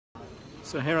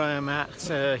So here I am at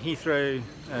Heathrow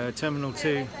Terminal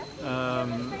 2,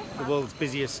 the world's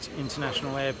busiest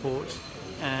international airport,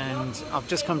 and I've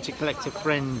just come to collect a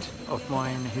friend of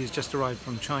mine who's just arrived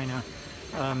from China,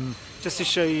 just to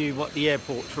show you what the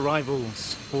airport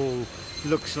arrivals hall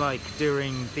looks like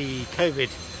during the COVID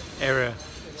era.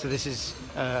 So this is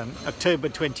October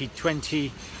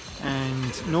 2020,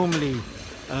 and normally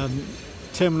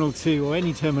Terminal 2 or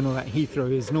any terminal at Heathrow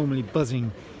is normally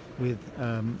buzzing with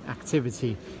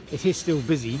activity. It is still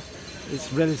busy.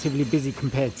 It's relatively busy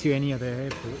compared to any other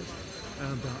airport,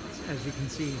 but as you can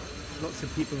see, lots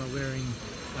of people are wearing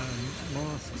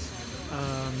masks.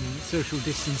 Social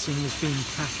distancing is being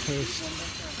practiced,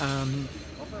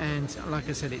 and like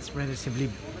I said, it's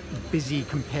relatively busy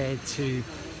compared to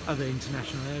other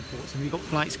international airports. And we've got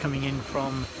flights coming in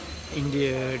from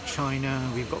India, China,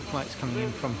 we've got flights coming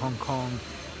in from Hong Kong,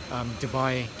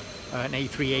 Dubai. An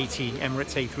A380,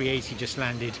 Emirates A380 just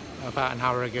landed about an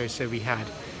hour ago, so we had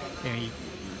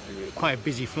quite a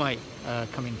busy flight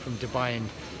coming from Dubai and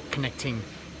connecting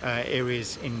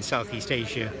areas in Southeast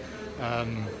Asia.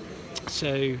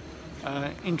 So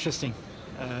interesting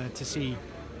to see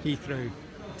Heathrow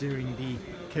during the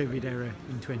COVID era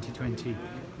in 2020.